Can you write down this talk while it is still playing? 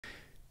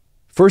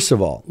First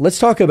of all, let's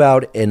talk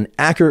about an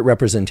accurate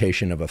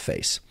representation of a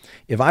face.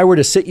 If I were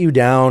to sit you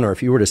down, or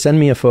if you were to send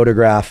me a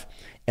photograph,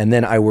 and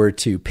then I were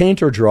to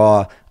paint or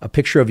draw a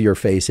picture of your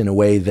face in a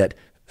way that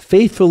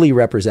faithfully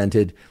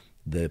represented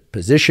the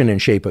position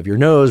and shape of your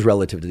nose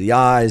relative to the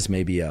eyes,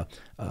 maybe a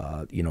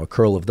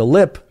curl of the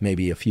lip,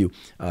 maybe a few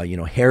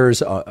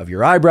hairs of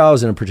your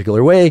eyebrows in a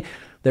particular way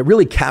that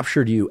really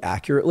captured you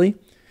accurately,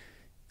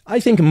 I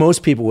think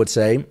most people would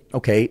say,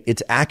 okay,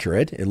 it's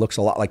accurate. It looks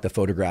a lot like the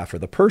photograph or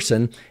the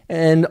person.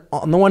 And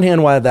on the one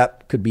hand, while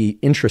that could be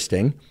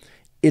interesting,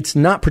 it's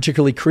not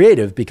particularly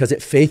creative because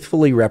it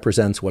faithfully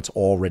represents what's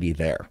already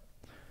there.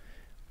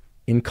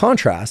 In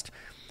contrast,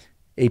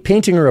 a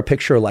painting or a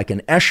picture like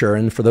an Escher,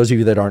 and for those of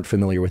you that aren't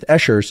familiar with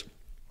Eschers,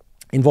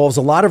 involves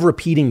a lot of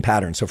repeating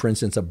patterns. So for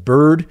instance, a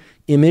bird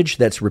image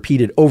that's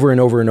repeated over and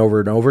over and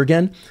over and over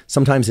again,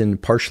 sometimes in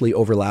partially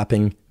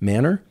overlapping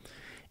manner,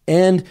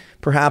 and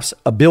perhaps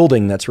a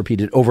building that's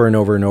repeated over and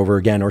over and over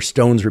again, or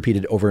stones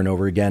repeated over and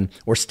over again,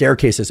 or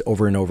staircases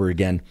over and over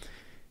again.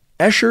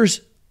 Eschers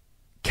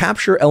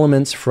capture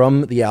elements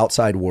from the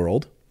outside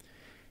world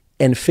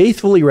and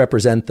faithfully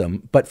represent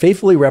them, but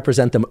faithfully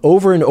represent them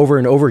over and over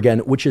and over again,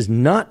 which is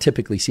not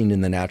typically seen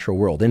in the natural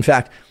world. In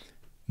fact,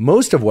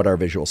 most of what our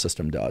visual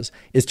system does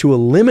is to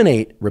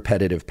eliminate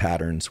repetitive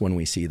patterns when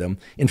we see them.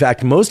 In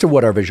fact, most of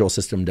what our visual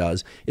system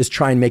does is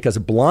try and make us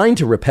blind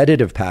to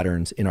repetitive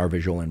patterns in our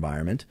visual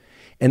environment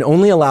and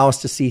only allow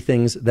us to see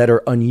things that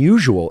are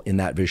unusual in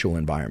that visual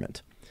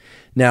environment.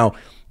 Now,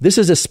 this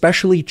is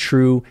especially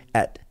true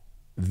at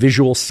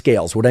visual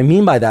scales. What I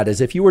mean by that is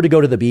if you were to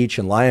go to the beach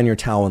and lie on your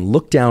towel and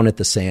look down at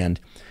the sand,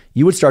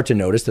 you would start to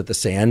notice that the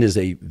sand is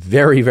a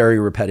very, very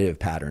repetitive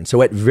pattern.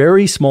 So at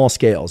very small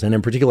scales, and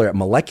in particular at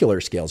molecular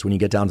scales, when you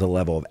get down to the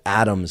level of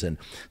atoms and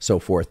so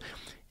forth,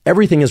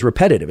 everything is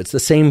repetitive. It's the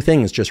same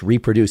thing, it's just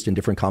reproduced in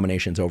different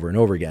combinations over and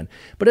over again.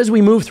 But as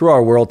we move through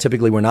our world,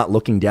 typically we're not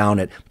looking down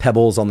at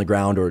pebbles on the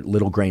ground or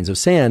little grains of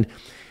sand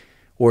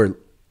or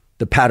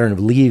the pattern of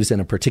leaves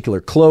in a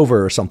particular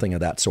clover or something of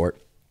that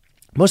sort.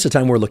 Most of the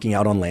time we're looking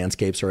out on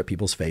landscapes or at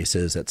people's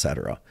faces,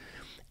 etc.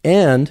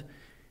 And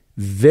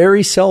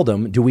very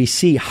seldom do we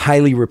see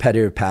highly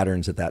repetitive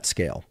patterns at that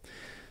scale.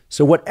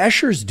 So what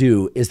Eschers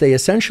do is they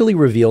essentially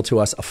reveal to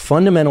us a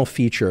fundamental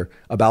feature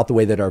about the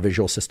way that our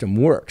visual system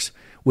works,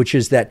 which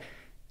is that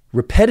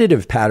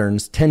repetitive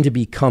patterns tend to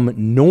become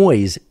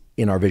noise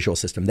in our visual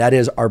system. That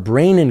is, our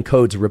brain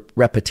encodes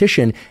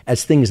repetition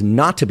as things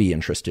not to be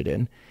interested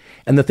in,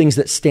 and the things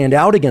that stand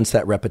out against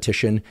that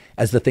repetition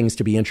as the things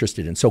to be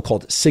interested in,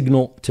 so-called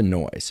signal to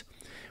noise.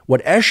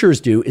 What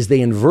Eschers do is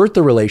they invert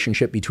the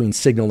relationship between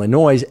signal and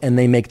noise, and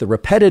they make the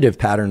repetitive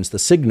patterns the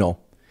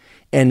signal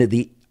and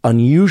the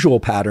unusual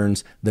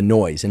patterns the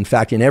noise. In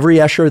fact, in every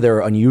Escher, there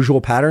are unusual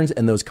patterns,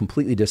 and those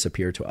completely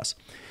disappear to us.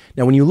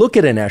 Now, when you look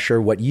at an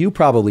Escher, what you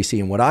probably see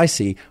and what I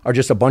see are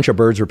just a bunch of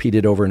birds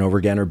repeated over and over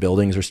again, or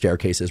buildings or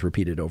staircases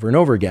repeated over and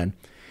over again.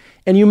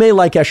 And you may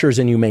like Eschers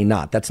and you may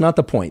not. That's not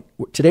the point.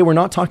 Today, we're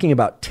not talking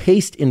about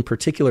taste in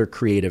particular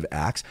creative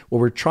acts. What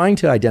we're trying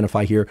to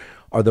identify here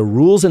are the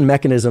rules and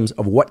mechanisms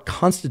of what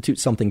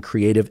constitutes something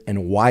creative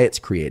and why it's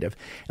creative.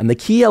 And the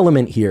key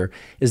element here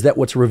is that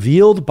what's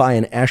revealed by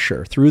an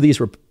Escher through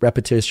these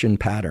repetition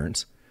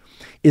patterns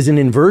is an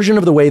inversion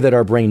of the way that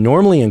our brain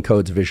normally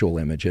encodes visual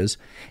images,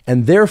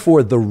 and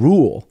therefore the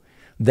rule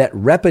that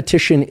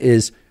repetition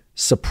is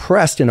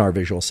suppressed in our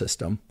visual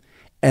system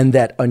and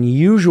that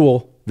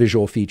unusual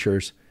visual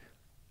features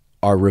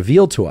are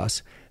revealed to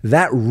us.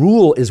 That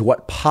rule is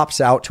what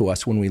pops out to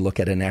us when we look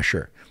at an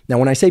Escher. Now,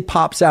 when I say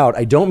pops out,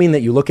 I don't mean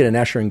that you look at an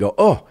Escher and go,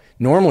 oh,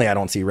 normally I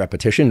don't see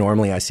repetition.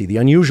 Normally I see the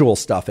unusual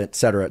stuff, et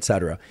cetera, et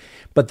cetera.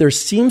 But there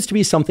seems to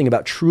be something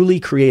about truly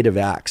creative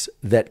acts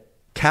that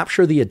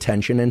capture the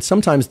attention and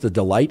sometimes the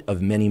delight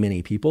of many,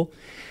 many people,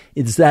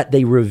 is that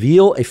they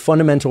reveal a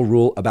fundamental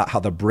rule about how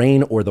the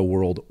brain or the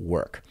world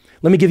work.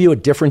 Let me give you a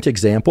different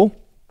example,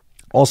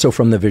 also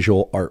from the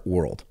visual art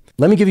world.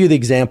 Let me give you the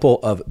example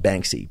of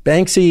Banksy.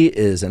 Banksy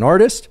is an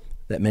artist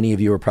that many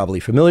of you are probably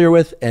familiar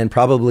with, and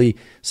probably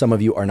some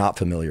of you are not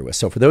familiar with.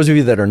 So for those of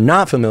you that are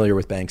not familiar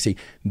with Banksy,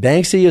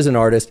 Banksy is an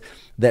artist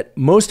that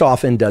most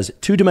often does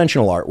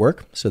two-dimensional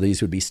artwork. So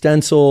these would be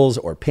stencils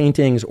or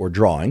paintings or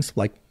drawings,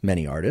 like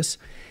many artists,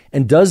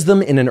 and does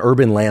them in an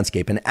urban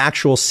landscape, an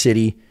actual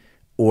city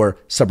or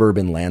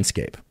suburban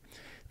landscape.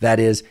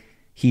 That is,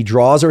 he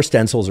draws or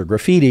stencils or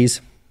graffitis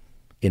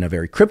in a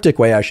very cryptic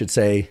way, I should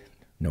say.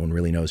 No one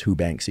really knows who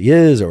Banksy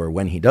is or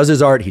when he does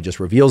his art. He just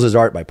reveals his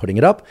art by putting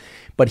it up.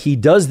 But he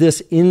does this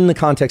in the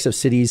context of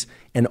cities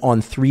and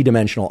on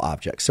three-dimensional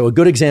objects. So a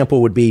good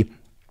example would be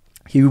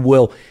he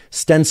will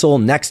stencil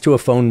next to a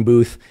phone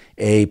booth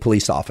a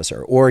police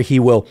officer, or he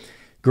will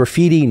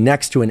graffiti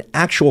next to an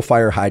actual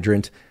fire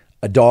hydrant,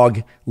 a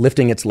dog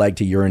lifting its leg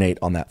to urinate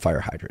on that fire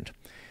hydrant.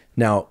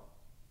 Now,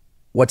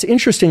 what's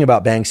interesting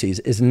about Banksy's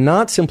is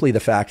not simply the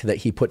fact that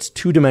he puts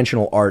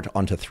two-dimensional art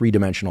onto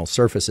three-dimensional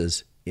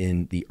surfaces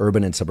in the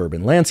urban and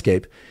suburban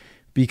landscape,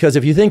 because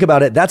if you think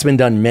about it, that's been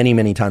done many,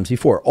 many times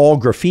before. All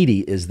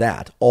graffiti is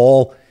that.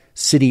 All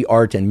city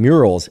art and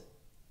murals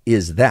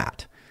is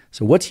that.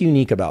 So what's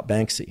unique about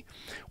Banksy?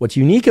 What's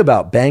unique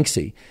about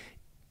Banksy,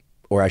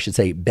 or I should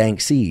say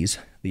Banksy's,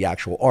 the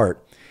actual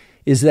art,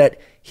 is that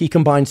he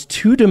combines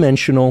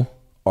two-dimensional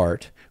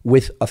art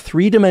with a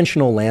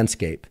three-dimensional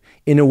landscape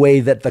in a way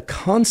that the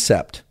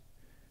concept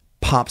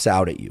pops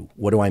out at you.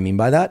 What do I mean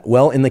by that?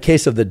 Well, in the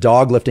case of the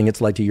dog lifting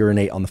its leg to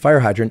urinate on the fire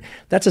hydrant,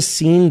 that's a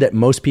scene that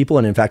most people,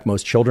 and in fact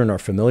most children, are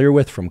familiar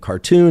with from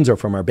cartoons or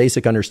from our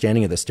basic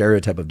understanding of the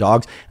stereotype of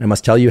dogs. And I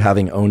must tell you,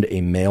 having owned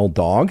a male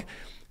dog,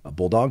 a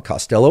bulldog,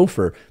 Costello,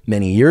 for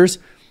many years,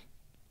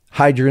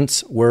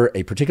 hydrants were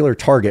a particular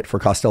target for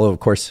Costello. Of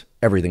course,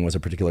 everything was a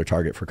particular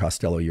target for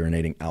Costello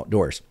urinating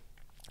outdoors.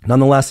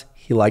 Nonetheless,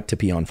 he liked to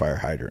pee on fire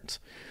hydrants.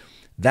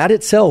 That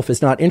itself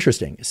is not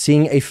interesting.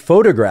 Seeing a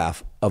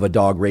photograph of a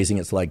dog raising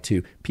its leg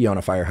to pee on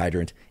a fire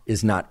hydrant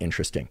is not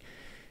interesting.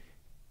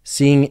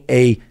 Seeing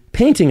a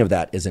painting of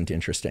that isn't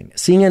interesting.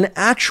 Seeing an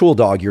actual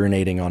dog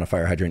urinating on a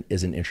fire hydrant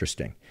isn't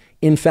interesting.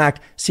 In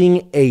fact,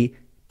 seeing a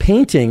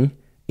painting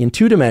in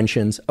 2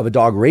 dimensions of a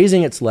dog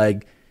raising its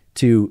leg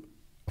to,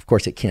 of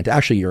course, it can't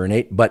actually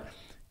urinate, but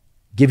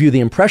give you the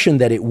impression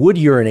that it would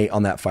urinate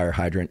on that fire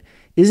hydrant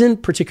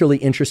isn't particularly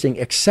interesting,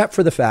 except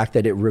for the fact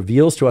that it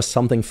reveals to us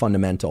something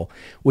fundamental,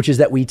 which is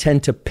that we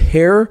tend to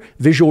pair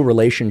visual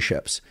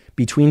relationships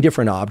between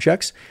different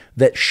objects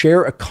that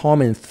share a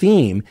common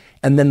theme,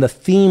 and then the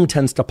theme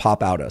tends to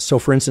pop out at us. So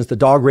for instance, the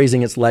dog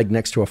raising its leg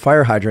next to a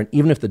fire hydrant,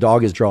 even if the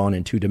dog is drawn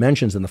in 2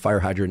 dimensions and the fire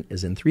hydrant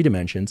is in 3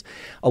 dimensions,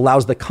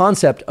 allows the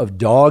concept of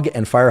dog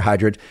and fire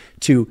hydrant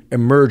to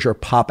emerge or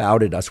pop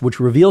out at us, which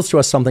reveals to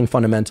us something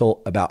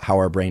fundamental about how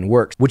our brain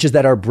works, which is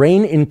that our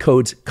brain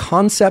encodes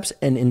concepts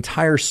and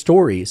entire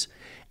stories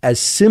as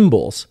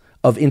symbols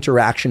of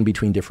interaction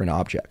between different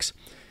objects.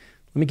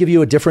 Let me give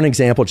you a different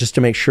example just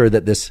to make sure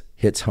that this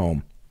hits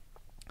home.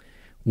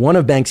 One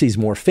of Banksy's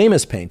more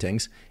famous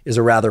paintings is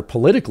a rather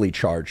politically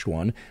charged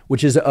one,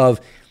 which is of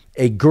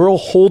a girl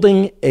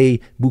holding a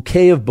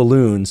bouquet of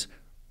balloons,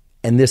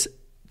 and this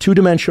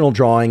 2-dimensional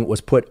drawing was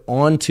put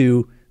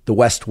onto the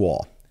West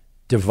Wall,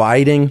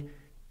 dividing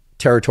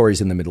territories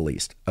in the Middle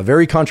East. A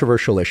very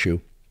controversial issue.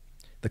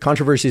 The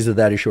controversies of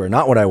that issue are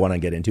not what I want to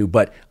get into,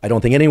 but I don't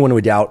think anyone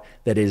would doubt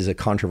that it is a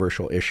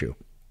controversial issue.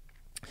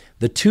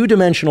 The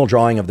 2-dimensional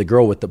drawing of the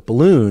girl with the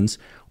balloons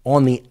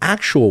on the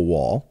actual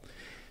wall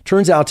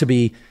turns out to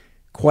be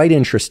quite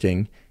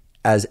interesting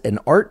as an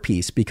art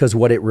piece, because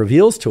what it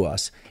reveals to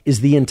us is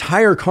the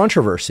entire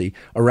controversy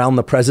around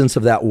the presence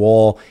of that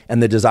wall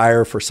and the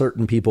desire for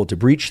certain people to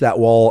breach that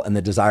wall and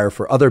the desire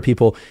for other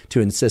people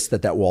to insist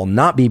that that wall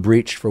not be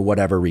breached for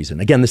whatever reason.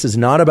 Again, this is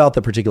not about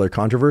the particular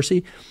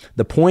controversy.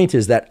 The point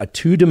is that a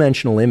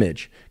 2-dimensional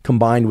image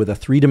combined with a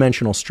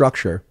 3-dimensional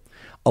structure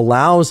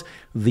allows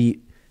the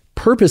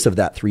purpose of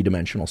that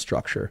 3-dimensional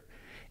structure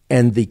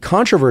and the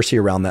controversy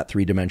around that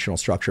 3-dimensional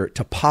structure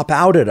to pop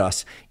out at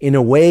us in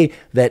a way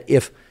that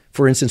if,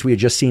 for instance, we had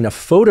just seen a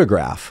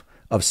photograph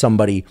of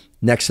somebody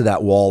next to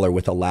that wall or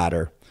with a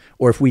ladder,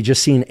 or if we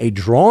just seen a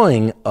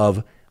drawing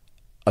of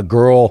a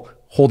girl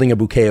holding a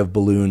bouquet of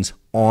balloons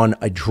on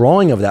a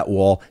drawing of that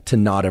wall, to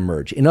not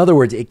emerge. In other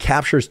words, it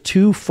captures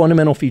 2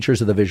 fundamental features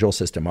of the visual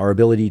system: our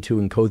ability to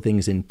encode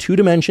things in 2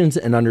 dimensions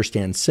and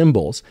understand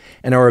symbols,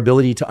 and our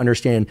ability to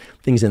understand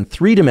things in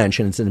 3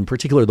 dimensions. And in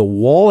particular, the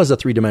wall as a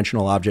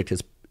 3-dimensional object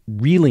is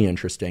really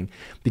interesting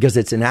because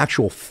it's an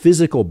actual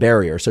physical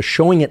barrier. So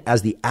showing it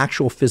as the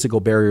actual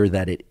physical barrier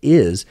that it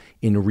is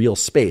in real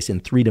space in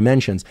 3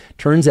 dimensions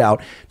turns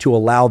out to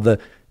allow the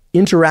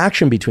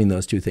interaction between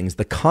those 2 things,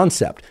 the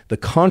concept, the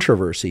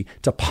controversy,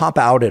 to pop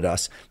out at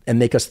us and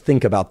make us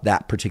think about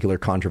that particular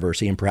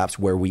controversy and perhaps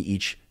where we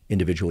each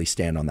individually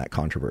stand on that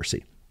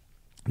controversy.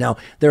 Now,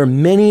 there are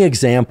many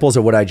examples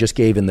of what I just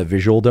gave in the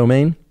visual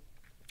domain.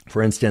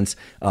 For instance,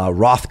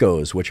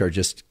 Rothkos, which are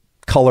just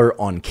color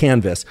on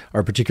canvas,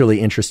 are a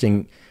particularly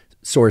interesting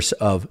source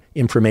of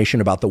information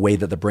about the way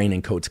that the brain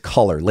encodes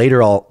color.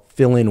 Later, I'll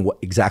fill in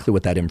exactly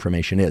what that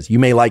information is. You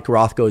may like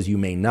Rothkos, you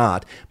may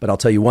not, but I'll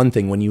tell you one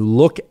thing. When you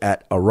look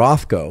at a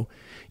Rothko,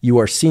 you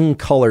are seeing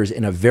colors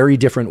in a very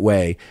different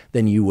way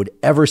than you would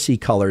ever see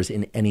colors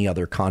in any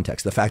other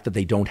context. The fact that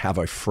they don't have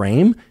a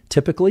frame,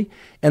 typically,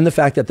 and the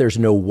fact that there's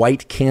no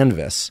white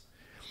canvas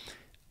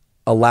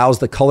allows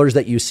the colors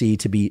that you see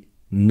to be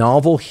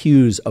novel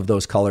hues of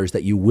those colors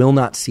that you will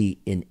not see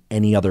in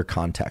any other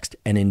context.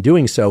 And in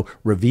doing so,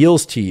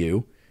 reveals to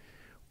you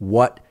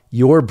what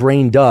your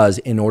brain does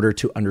in order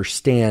to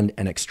understand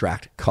and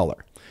extract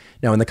color.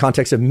 Now, in the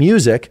context of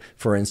music,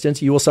 for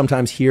instance, you will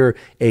sometimes hear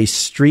a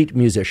street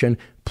musician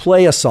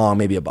play a song,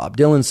 maybe a Bob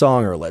Dylan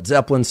song or a Led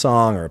Zeppelin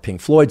song or a Pink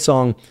Floyd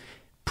song,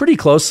 pretty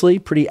closely,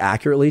 pretty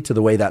accurately to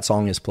the way that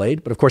song is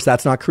played. But of course,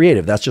 that's not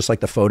creative. That's just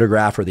like the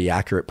photograph or the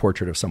accurate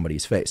portrait of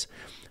somebody's face.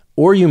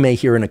 Or you may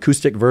hear an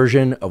acoustic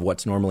version of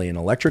what's normally an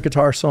electric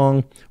guitar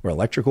song or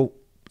electrical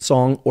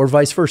song, or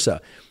vice versa.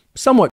 Somewhat